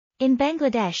In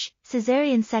Bangladesh,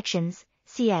 caesarean sections,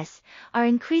 CS, are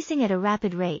increasing at a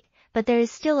rapid rate, but there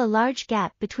is still a large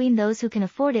gap between those who can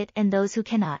afford it and those who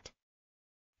cannot.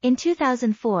 In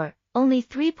 2004, only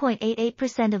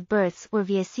 3.88% of births were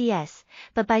via CS,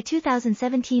 but by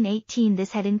 2017-18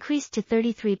 this had increased to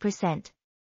 33%.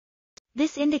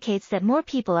 This indicates that more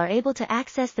people are able to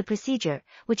access the procedure,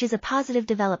 which is a positive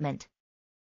development.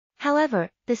 However,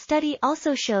 the study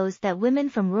also shows that women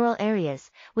from rural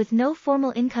areas, with no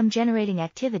formal income-generating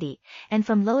activity, and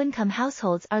from low-income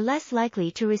households are less likely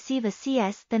to receive a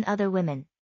CS than other women.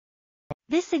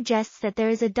 This suggests that there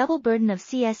is a double burden of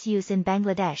CS use in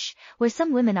Bangladesh, where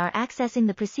some women are accessing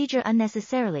the procedure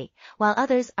unnecessarily, while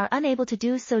others are unable to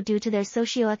do so due to their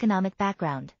socioeconomic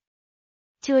background.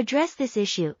 To address this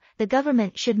issue, the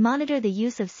government should monitor the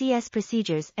use of CS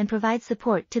procedures and provide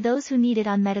support to those who need it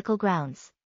on medical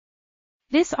grounds.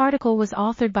 This article was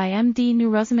authored by MD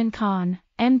Nuruzzaman Khan,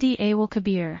 MD Awal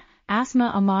Kabir, Asma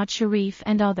Ahmad Shariff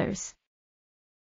and others.